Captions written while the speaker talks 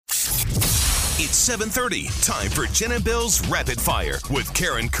It's 7:30. Time for Jen and Bill's Rapid Fire with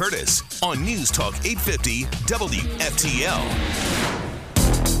Karen Curtis on News Talk 850 WFTL.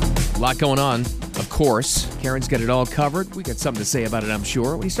 A lot going on, of course. Karen's got it all covered. We got something to say about it, I'm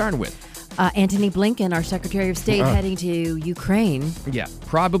sure. What are you starting with? Antony Blinken, our Secretary of State, heading to Ukraine. Yeah,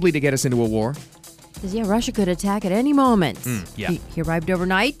 probably to get us into a war. Because, Russia could attack at any moment. Yeah. He arrived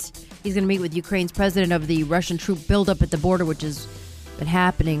overnight. He's going to meet with Ukraine's president of the Russian troop buildup at the border, which has been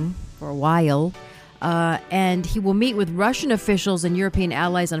happening for a while. And he will meet with Russian officials and European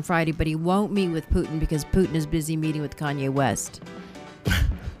allies on Friday, but he won't meet with Putin because Putin is busy meeting with Kanye West.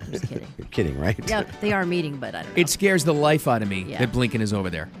 I'm just kidding. You're kidding, right? Yeah, they are meeting, but I don't know. It scares the life out of me that Blinken is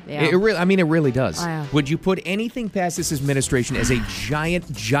over there. Yeah. It really does. Yeah. Would you put anything past this administration as a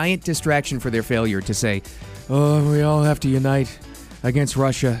giant distraction for their failure to say, oh, we all have to unite against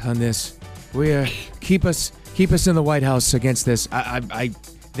Russia on this. We keep us in the White House against this.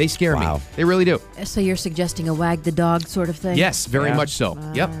 They scare me. They really do. So you're suggesting a wag the dog sort of thing? Yes, very much so.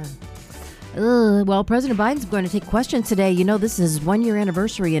 Yep. Well, President Biden's going to take questions today. This is his 1 year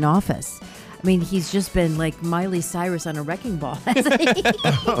anniversary in office. I mean, he's just been like Miley Cyrus on a wrecking ball.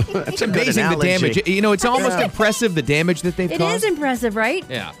 It's amazing the damage. It's almost impressive, the damage that they've caused. It is impressive, right?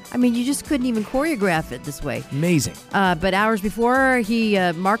 Yeah. I mean, you just couldn't even choreograph it this way. Amazing. But hours before he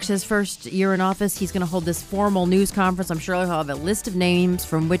marks his first year in office, he's going to hold this formal news conference. I'm sure he'll have a list of names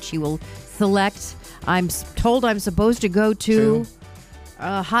from which he will select. I'm told I'm supposed to go to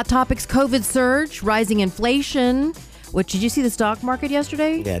Hot Topics COVID surge, rising inflation. Did you see the stock market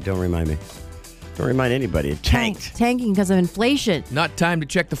yesterday? Yeah, don't remind me. Don't remind anybody. It tanked. Tanking because of inflation. Not time to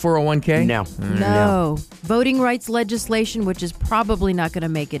check the 401k? No. Voting rights legislation, which is probably not going to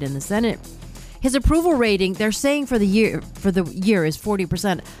make it in the Senate. His approval rating, they're saying for the year is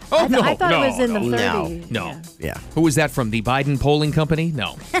 40%. I thought it was in the 30s. No. Yeah. Who was that from? The Biden polling company?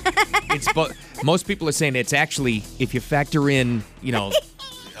 No. Most people are saying it's actually, if you factor in,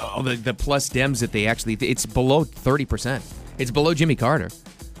 all the plus Dems that they actually, it's below 30%. It's below Jimmy Carter.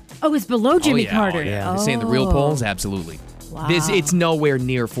 Oh, it's below Jimmy Carter. Oh, yeah. They're saying the real polls? Absolutely. Wow. It's nowhere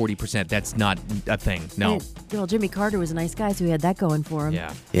near 40%. That's not a thing. No. Well, Jimmy Carter was a nice guy, so he had that going for him.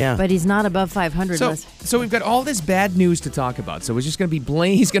 Yeah. But he's not above 500. So we've got all this bad news to talk about. So it's just going to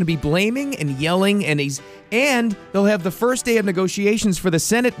be he's going to be blaming and yelling, and they'll have the first day of negotiations for the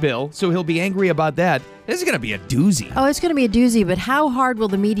Senate bill, so he'll be angry about that. This is going to be a doozy. Oh, it's going to be a doozy, but how hard will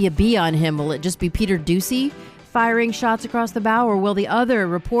the media be on him? Will it just be Peter Ducey firing shots across the bow, or will the other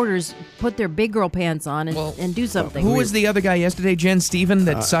reporters put their big girl pants on and do something? Who was the other guy yesterday, Jen? Steven,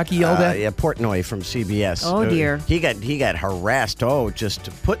 that Psaki yelled at? Yeah, Portnoy from CBS. Oh, dear. He got harassed.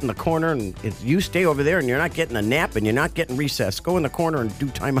 Just put in the corner, and you stay over there, and you're not getting a nap, and you're not getting recess. Go in the corner and do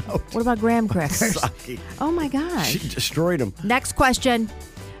timeout. What about graham crackers? Oh, my gosh. She destroyed him. Next question.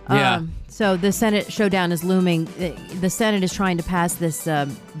 Yeah. So the Senate showdown is looming. The Senate is trying to pass this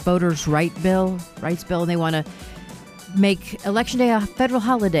voters' rights bill, and they want to make Election Day a federal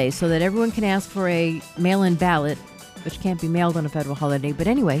holiday so that everyone can ask for a mail-in ballot, which can't be mailed on a federal holiday. But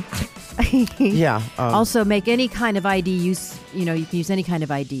anyway, also make any kind of ID use. You can use any kind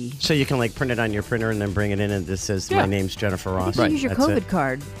of ID. So you can print it on your printer and then bring it in, and this says my name's Jennifer Ross. You can use your COVID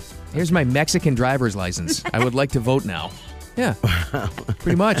card. Here's my Mexican driver's license. I would like to vote now. Yeah,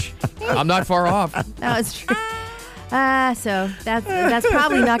 pretty much. I'm not far off. No, it's true. So that's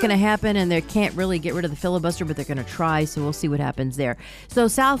probably not going to happen, and they can't really get rid of the filibuster, but they're going to try, so we'll see what happens there. So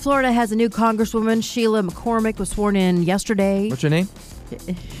South Florida has a new congresswoman. Sheila McCormick was sworn in yesterday. What's her name?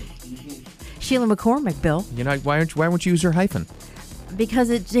 Sheila McCormick, Bill. Why won't you use her hyphen? Because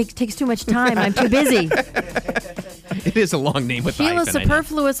it takes too much time. I'm too busy. It is a long name with Sheila hyphen.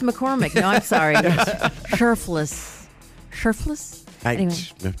 Superfluous McCormick. No, I'm sorry. Sherfless? Anyway.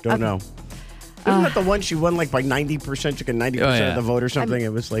 Don't know. Isn't that the one she won by 90%? She got 90% of the vote or something. It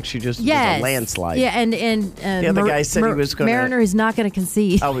was she just was a landslide. Yeah, and the other guy said he was going to. Mariner is not going to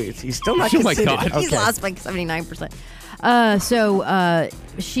concede. Oh, he's still not conceded. Oh my God. He's lost by 79%. So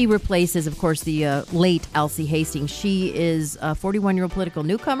she replaces, of course, the late Elsie Hastings. She is a 41-year-old political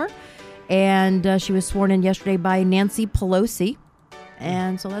newcomer, and she was sworn in yesterday by Nancy Pelosi.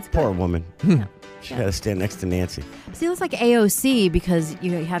 And so that's good. Poor woman. Yeah. She got to stand next to Nancy. See, it's like AOC because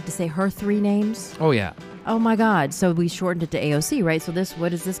you have to say her three names. Oh, yeah. Oh, my God. So we shortened it to AOC, right? So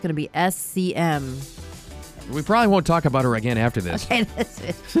what is this going to be? SCM. We probably won't talk about her again after this. Okay, that's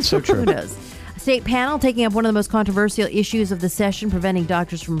it. So true. Who knows? State panel taking up one of the most controversial issues of the session, preventing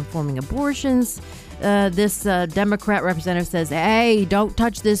doctors from performing abortions. This Democrat representative says, hey, don't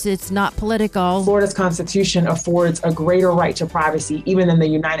touch this. It's not political. Florida's Constitution affords a greater right to privacy even than the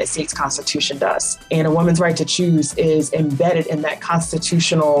United States Constitution does. And a woman's right to choose is embedded in that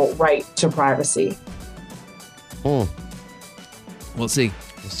constitutional right to privacy. We'll see.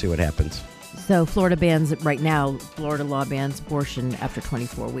 We'll see what happens. So Florida law bans abortion after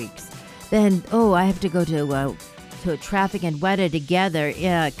 24 weeks. Then, I have to go to traffic and weather together.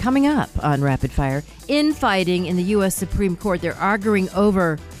 Coming up on Rapid Fire, infighting in the U.S. Supreme Court. They're arguing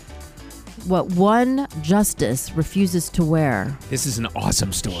over what one justice refuses to wear. This is an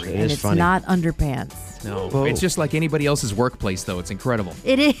awesome story. And it's funny. not underpants. No, Whoa. It's just like anybody else's workplace, though. It's incredible.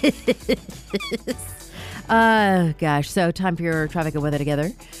 It is. Gosh. So time for your traffic and weather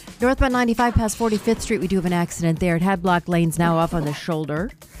together. Northbound 95 past 45th Street. We do have an accident there. It had blocked lanes, now off on the shoulder.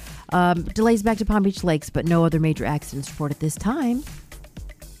 Delays back to Palm Beach Lakes, but no other major accidents reported this time.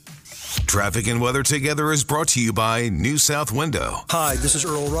 Traffic and weather together is brought to you by New South Window. Hi, this is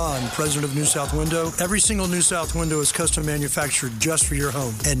Earl Ron, president of New South Window. Every single New South window is custom manufactured just for your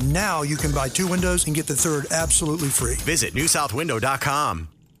home. And now you can buy 2 windows and get the third absolutely free. Visit newsouthwindow.com.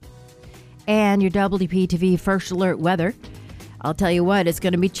 And your WPTV First Alert weather. I'll tell you what, it's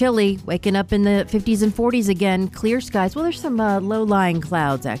going to be chilly. Waking up in the 50s and 40s again. Clear skies. Well, there's some low-lying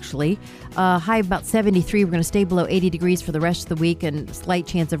clouds, actually. High of about 73. We're going to stay below 80 degrees for the rest of the week and slight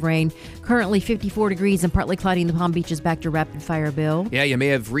chance of rain. Currently 54 degrees and partly cloudy in the Palm Beaches. Back to Rapid Fire, Bill. Yeah, you may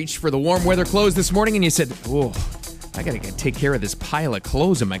have reached for the warm weather clothes this morning and you said, oh, I got to take care of this pile of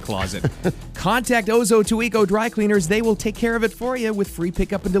clothes in my closet. Contact Ozo2 Eco Dry Cleaners. They will take care of it for you with free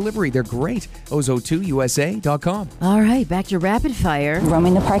pickup and delivery. They're great. Ozo2USA.com. All right, back to Rapid Fire.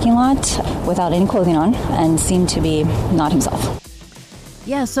 Roaming the parking lot without any clothing on and seemed to be not himself.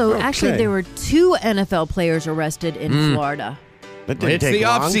 Yeah, so actually there were 2 NFL players arrested in Florida. It didn't It's take the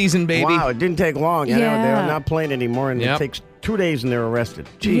long. off-season, baby. Wow, it didn't take long. You know, Yeah. they're not playing anymore, and Yep. it takes 2 days and they're arrested.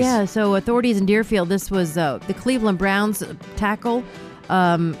 Jeez. Yeah, so authorities in Deerfield, this was the Cleveland Browns tackle,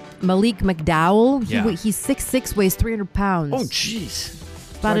 Malik McDowell. Yeah. He's 6'6", weighs 300 pounds. Oh, jeez.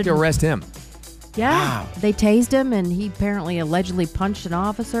 Tried to arrest him. Yeah, Wow. they tased him, and he apparently allegedly punched an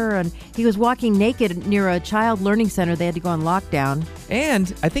officer, and he was walking naked near a child learning center. They had to go on lockdown.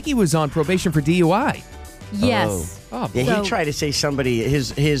 And I think he was on probation for DUI. Yes. Oh, Yeah, So- he tried to say somebody,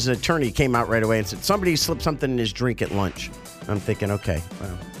 his attorney came out right away and said, somebody slipped something in his drink at lunch. I'm thinking, okay,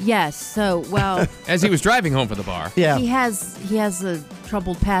 well. Yes. So, well, as he was driving home from the bar. Yeah. he has a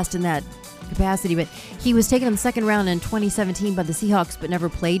troubled past in that capacity, but he was taken in the second round in 2017 by the Seahawks, but never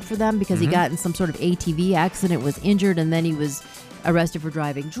played for them because he got in some sort of ATV accident, was injured, and then he was arrested for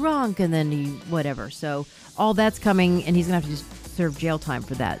driving drunk, and then whatever. So all that's coming, and he's going to have to serve jail time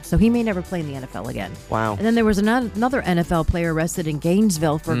for that. So he may never play in the NFL again. Wow. And then there was another NFL player arrested in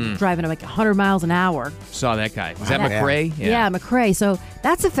Gainesville for driving like 100 miles an hour. Saw that guy. Is that Wow. McRae? Yeah, McRae. So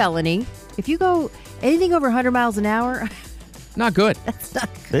that's a felony. If you go anything over 100 miles an hour, Not good. that's not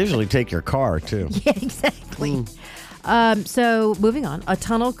They usually take your car, too. Yeah, exactly. So moving on, a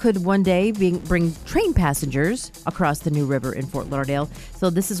tunnel could one day bring train passengers across the New River in Fort Lauderdale. So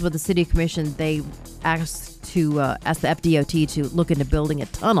this is what the City Commission, they asked the FDOT to look into building a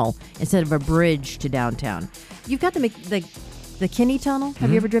tunnel instead of a bridge to downtown. You've got the Kinney Tunnel. Have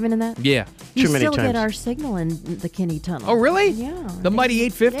you ever driven in that? Yeah. You Too many still get times. our signal in the Kinney Tunnel. Oh, really? Yeah. The Mighty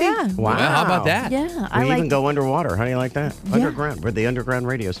 850? Yeah. Wow. Well, how about that? Yeah, I We like even go underwater. How do you like that? Yeah. Underground. We're the underground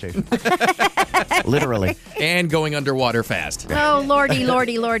radio station. Literally. And going underwater fast. Oh, lordy.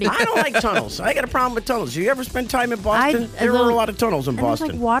 I don't like tunnels. I got a problem with tunnels. You ever spend time in Boston? There are a lot of tunnels in And there's Boston.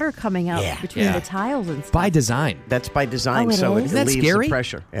 like water coming out Yeah. between Yeah. the tiles and stuff. By design. That's by design, Oh, it so is? it Isn't that leaves scary? the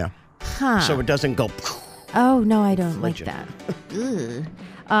pressure. Yeah. Huh. So it doesn't go. Oh, no, I don't like Legend. that.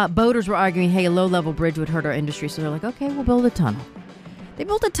 Ugh. Boaters were arguing, hey, a low-level bridge would hurt our industry. So they're like, okay, we'll build a tunnel. They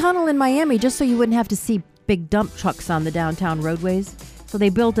built a tunnel in Miami just so you wouldn't have to see big dump trucks on the downtown roadways. So they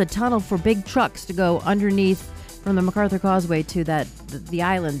built a tunnel for big trucks to go underneath from the MacArthur Causeway to the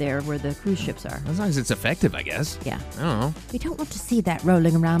island there where the cruise ships are. As long as it's effective, I guess. Yeah. I don't know. We don't want to see that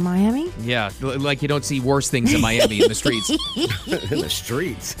rolling around Miami. Yeah, like you don't see worse things in Miami in the streets. In the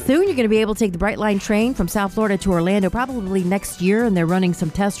streets. Soon you're going to be able to take the Brightline train from South Florida to Orlando, probably next year, and they're running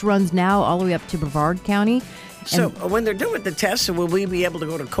some test runs now all the way up to Broward County. So when they're doing the tests, will we be able to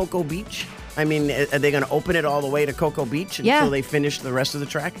go to Cocoa Beach? I mean, are they going to open it all the way to Cocoa Beach until Yeah. they finish the rest of the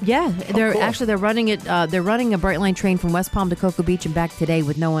track? Yeah, they're cool. actually they're running it. They're running a Brightline train from West Palm to Cocoa Beach and back today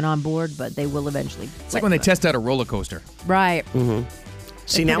with no one on board, but they will eventually. It's like when they test out a roller coaster. Right.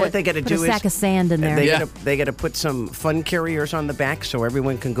 See, now what they got to do Put a sack of sand in there. They got to put some fun carriers on the back so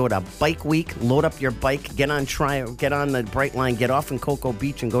everyone can go to Bike Week, load up your bike, get on the Brightline, get off in Cocoa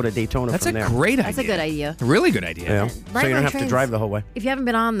Beach, and go to Daytona That's from there. a great idea. That's a good idea. A really good idea. Yeah. So you don't have to trains, drive the whole way. If you haven't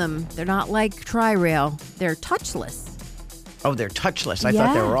been on them, they're not like Tri-Rail. They're touchless. Oh, they're touchless. I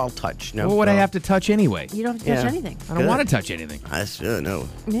thought they were all touch. No. What would I have to touch anyway? You don't have to touch anything. I don't want to touch anything. No.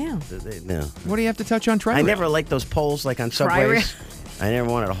 Yeah. No. What do you have to touch on Tri-Rail? I never liked those poles like on subways. I never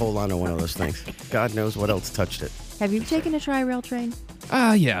wanted to hold on to one of those things. God knows what else touched it. Have you taken a Tri-Rail train?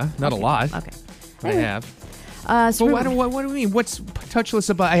 Yeah. Not a lot. Okay. I have. So what do you mean? What's touchless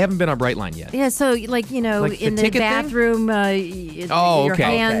about? I haven't been on Brightline yet. Yeah, so like Like in the the ticket thing? bathroom, your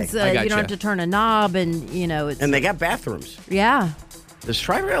okay. hands, Okay. I you gotcha. don't have to turn a knob, and it's, And they got bathrooms. yeah. Does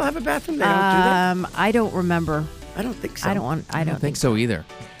Tri-Rail have a bathroom? They don't do that? I don't remember. I don't think so. I don't think so either.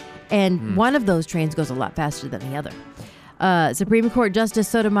 And one of those trains goes a lot faster than the other. Supreme Court Justice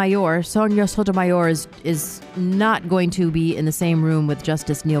Sonia Sotomayor is not going to be in the same room with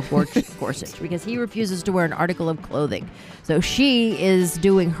Justice Neil Gorsuch because he refuses to wear an article of clothing. So she is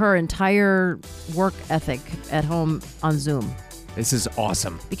doing her entire work ethic at home on Zoom. This is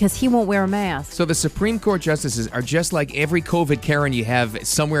awesome. Because he won't wear a mask. So the Supreme Court justices are just like every COVID Karen you have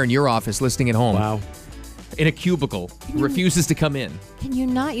somewhere in your office listening at home. Wow. In a cubicle, refuses to come in. Can you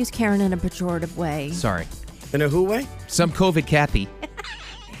not use Karen in a pejorative way? Sorry. In a who way? Some COVID Kathy.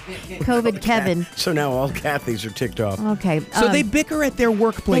 COVID Kevin. So now all Kathys are ticked off. Okay. So they bicker at their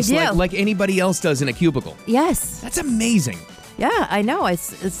workplace They do. like anybody else does in a cubicle. Yes. That's amazing. Yeah, I know.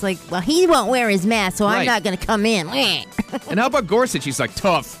 It's like, well, he won't wear his mask, so I'm Right. not going to come in. And how about Gorsuch? He's like,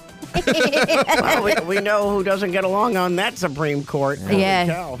 tough. Well, we know who doesn't get along on that Supreme Court. Holy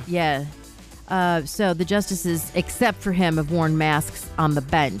cow. Yeah. So the justices, except for him, have worn masks on the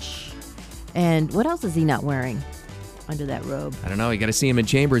bench. And what else is he not wearing under that robe? I don't know. You got to see him in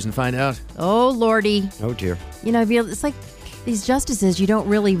chambers and find out. Oh, Lordy. Oh, dear. It's like these justices, you don't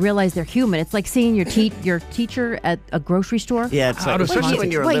really realize they're human. It's like seeing your teacher at a grocery store. Yeah, it's like, especially when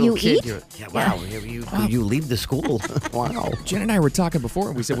you're a What, little you kid. eat? You leave the school. Wow. Jen and I were talking before,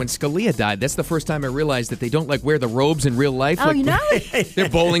 and we said when Scalia died, that's the first time I realized that they don't wear the robes in real life. Oh, you know? They're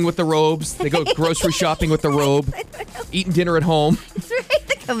bowling with the robes. They go grocery shopping with the robe. Eating dinner at home. That's right.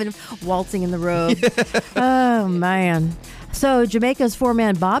 They come in waltzing in the robe. Oh, man. So Jamaica's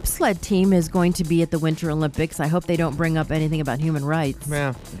 4-man bobsled team is going to be at the Winter Olympics. I hope they don't bring up anything about human rights.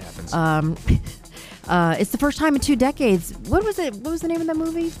 Yeah, it happens. It's the first time in 2 decades. What was it? What was the name of that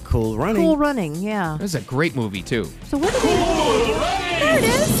movie? Cool Running. Cool Running, yeah. This is a great movie, too. So what did they do? There it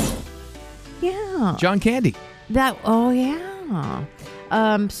is. Yeah. John Candy. Yeah.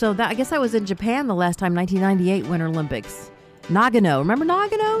 So that I guess I was in Japan the last time, 1998 Winter Olympics. Nagano. Remember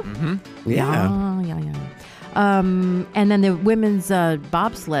Nagano? Mm-hmm. Yeah. Yeah. And then the women's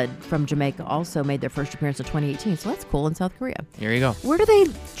bobsled from Jamaica also made their first appearance in 2018. So that's cool in South Korea. Here you go. Where do they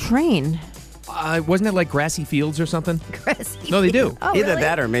train? Wasn't it like grassy fields or something? Grassy No, they do. fields. Oh, Either really?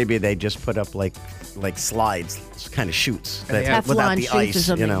 that or maybe they just put up like slides, kind of chutes They have without Teflon the chutes or ice,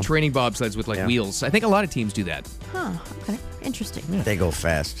 something. Training bobsleds with Yeah. wheels. I think a lot of teams do that. Huh. Okay. Interesting. They go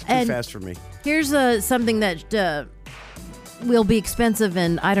fast. Too And- fast for me. Here's something that will be expensive,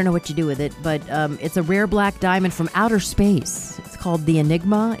 and I don't know what you do with it, but it's a rare black diamond from outer space. It's called the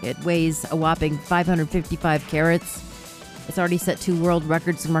Enigma. It weighs a whopping 555 carats. It's already set 2 world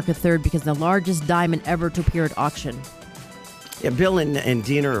records and mark a 3rd because the largest diamond ever to appear at auction. Yeah, Bill and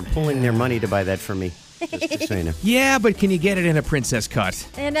Dina are pulling their money to buy that for me. Just so you know. Yeah, but can you get it in a princess cut?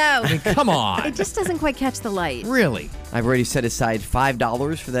 I know. Come on. It just doesn't quite catch the light. Really? I've already set aside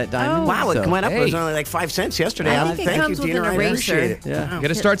 $5 for that diamond. Oh. Wow, it so- went up. It was hey. only like 5 cents yesterday. I think it Thank comes you, with Dina. an I eraser. appreciate it. Yeah. Got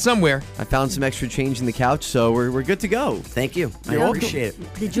to start somewhere. I found some extra change in the couch, so we're good to go. Thank you. I You're welcome. appreciate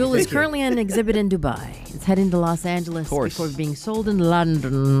it. The jewel is Thank you. currently on exhibit in Dubai. It's heading to Los Angeles course. before being sold in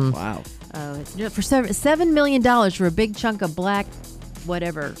London. Wow. It's for $7 million for a big chunk of black,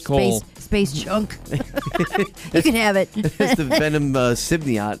 whatever, Coal. space junk. You can have it. It's the Venom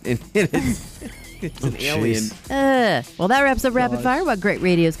symbiote in it. It's an alien. Well, that wraps up Rapid Fire. What great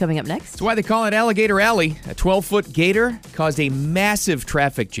radio is coming up next? That's why they call it Alligator Alley. A 12-foot gator caused a massive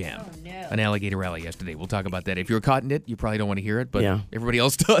traffic jam. An Alligator Alley yesterday. We'll talk about that. If you were caught in it, you probably don't want to hear it, but Yeah. everybody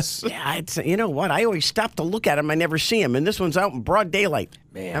else does. Yeah, you know what? I always stop to look at him. I never see him. And this one's out in broad daylight.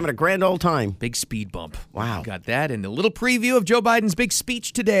 Man. Having a grand old time. Big speed bump. Wow. Got that. And a little preview of Joe Biden's big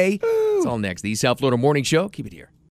speech today. It's all next. The South Florida Morning Show. Keep it here.